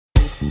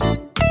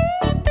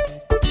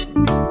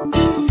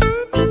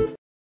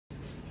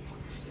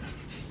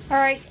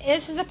Alright,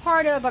 this is a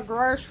part of a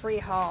grocery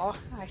haul.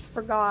 I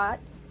forgot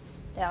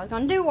that I was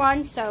going to do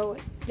one. So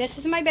this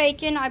is my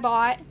bacon I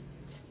bought.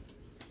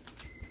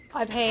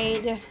 I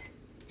paid,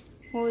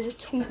 what was it,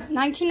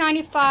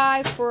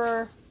 $19.95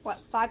 for, what,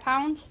 5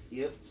 pounds?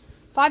 Yep.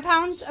 5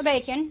 pounds of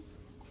bacon.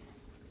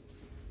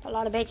 A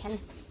lot of bacon.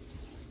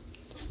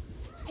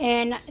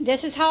 And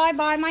this is how I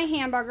buy my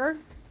hamburger.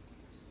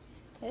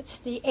 It's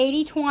the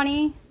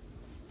 80-20.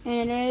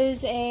 And it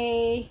is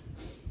a...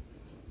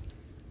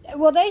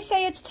 Well, they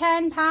say it's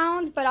 10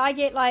 pounds, but I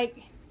get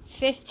like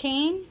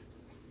 15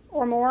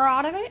 or more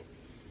out of it.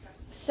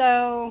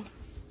 So,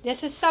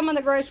 this is some of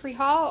the grocery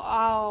haul.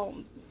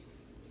 I'll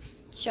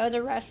show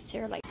the rest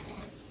here later.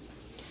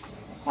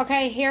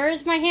 Okay,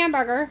 here's my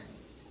hamburger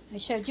I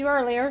showed you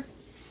earlier.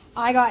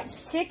 I got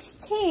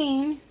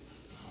 16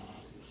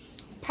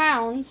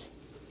 pounds.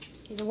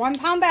 These are 1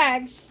 pound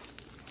bags.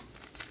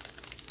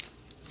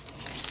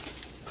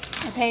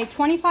 I paid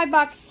 25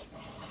 bucks.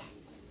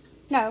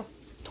 No.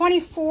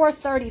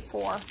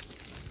 $24.34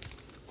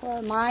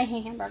 for my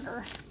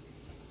hamburger,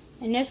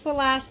 and this will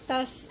last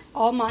us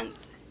all month.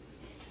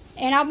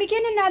 And I'll be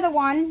getting another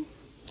one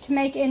to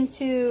make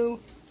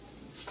into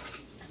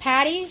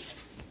patties,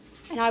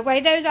 and I weigh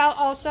those out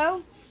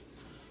also,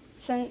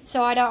 so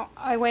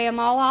I weigh them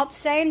all out the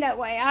same. That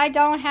way I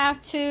don't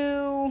have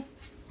to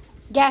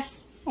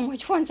guess on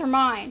which ones are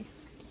mine.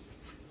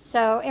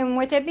 So, and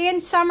with it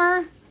being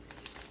summer,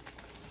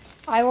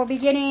 I will be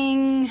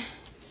getting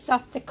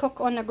stuff to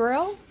cook on the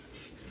grill.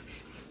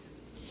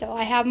 So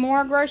I have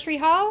more grocery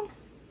haul,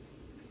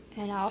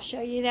 and I'll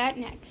show you that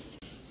next.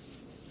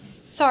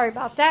 Sorry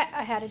about that,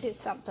 I had to do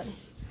something.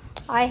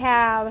 I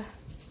have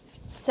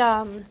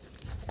some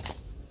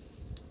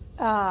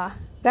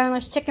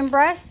boneless chicken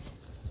breasts,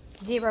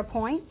 0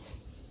 points.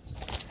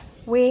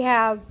 We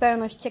have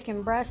boneless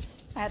chicken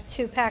breasts at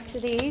 2 packs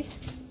of these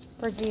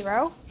for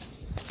 0.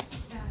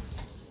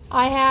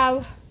 I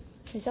have,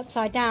 it's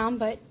upside down,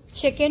 but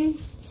chicken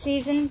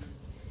seasoned.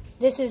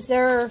 This is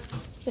the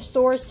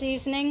store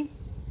seasoning.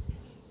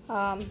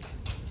 I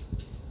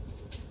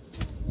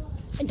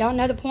don't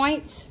know the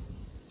points.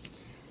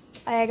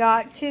 I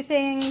got 2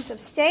 things of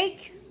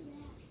steak.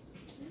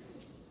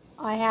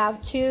 I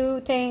have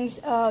 2 things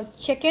of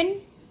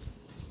chicken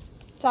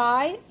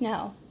thigh.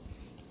 No.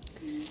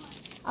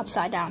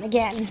 Upside down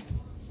again.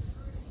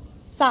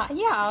 Thigh.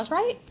 Yeah, I was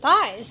right.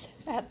 Thighs.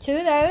 I have 2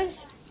 of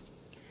those.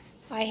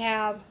 I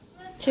have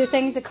 2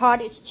 things of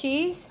cottage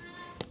cheese.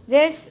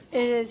 This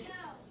is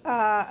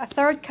a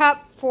 1/3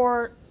 cup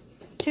for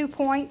 2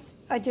 points,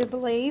 I do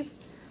believe.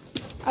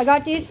 I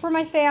got these for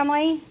my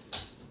family.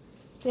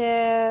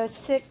 The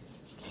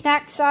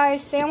snack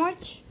size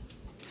sandwich.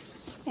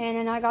 And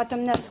then I got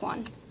them this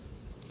one.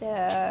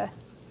 The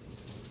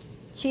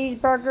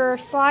cheeseburger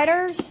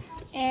sliders.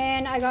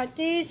 And I got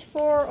these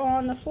for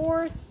on the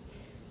 4th,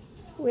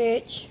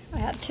 which I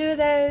have 2 of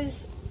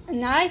those.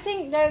 And I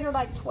think those are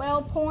like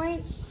 12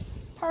 points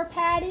per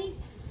patty.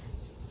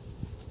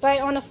 But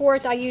on the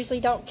 4th, I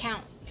usually don't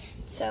count.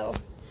 So,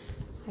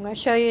 I'm going to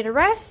show you the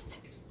rest.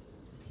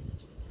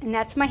 And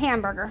that's my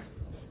hamburger.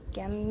 Just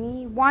give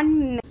me 1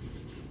 minute.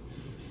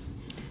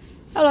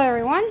 Hello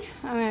everyone.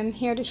 I'm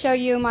here to show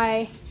you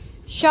my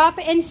Shop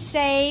and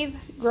Save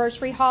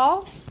grocery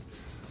haul.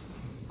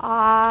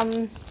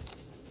 Not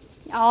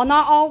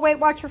all Weight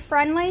Watcher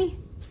friendly.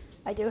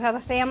 I do have a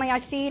family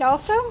I feed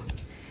also.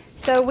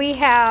 So we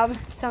have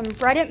some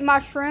breaded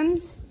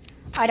mushrooms.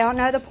 I don't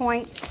know the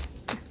points.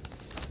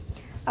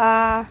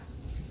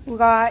 We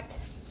got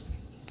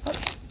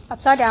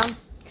upside down.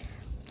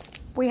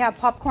 We have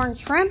popcorn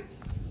shrimp.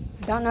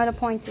 Don't know the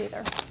points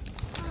either.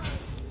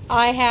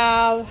 I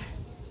have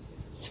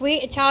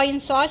sweet Italian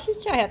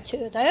sausage. I have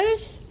 2 of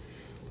those.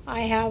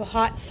 I have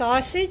hot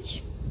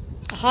sausage,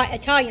 a hot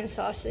Italian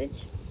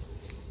sausage.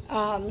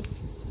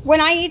 When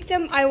I eat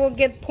them, I will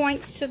give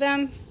points to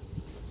them.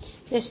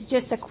 This is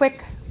just a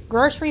quick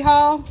grocery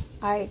haul.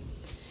 I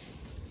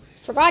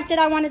forgot that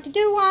I wanted to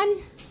do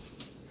one.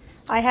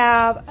 I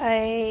have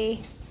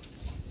a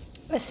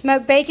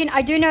smoked bacon.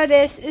 I do know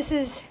this. This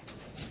is,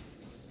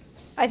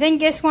 I think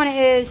this one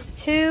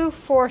is 2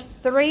 for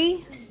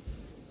 $3